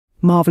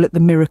marvel at the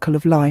miracle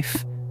of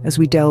life as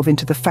we delve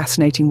into the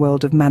fascinating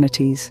world of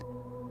manatees.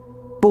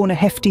 Born a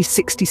hefty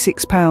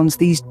 66 pounds,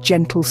 these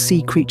gentle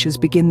sea creatures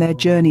begin their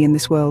journey in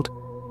this world.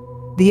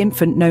 The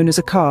infant, known as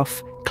a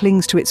calf,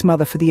 clings to its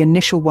mother for the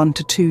initial 1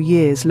 to 2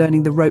 years,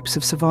 learning the ropes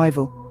of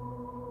survival.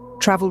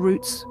 Travel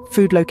routes,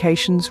 food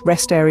locations,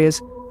 rest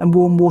areas, and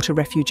warm water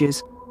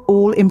refuges,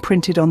 all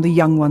imprinted on the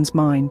young one's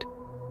mind.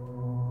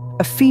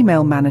 A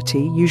female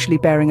manatee, usually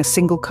bearing a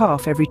single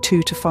calf every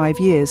 2 to 5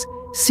 years,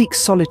 seeks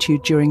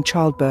solitude during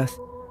childbirth.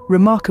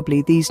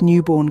 Remarkably, these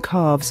newborn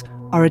calves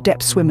are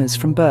adept swimmers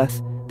from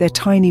birth, their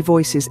tiny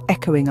voices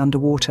echoing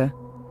underwater.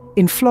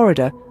 In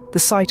Florida, the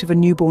sight of a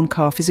newborn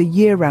calf is a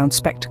year-round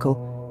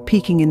spectacle,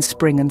 peaking in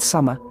spring and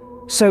summer.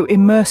 So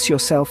immerse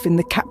yourself in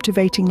the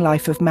captivating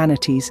life of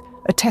manatees,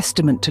 a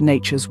testament to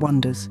nature's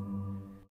wonders.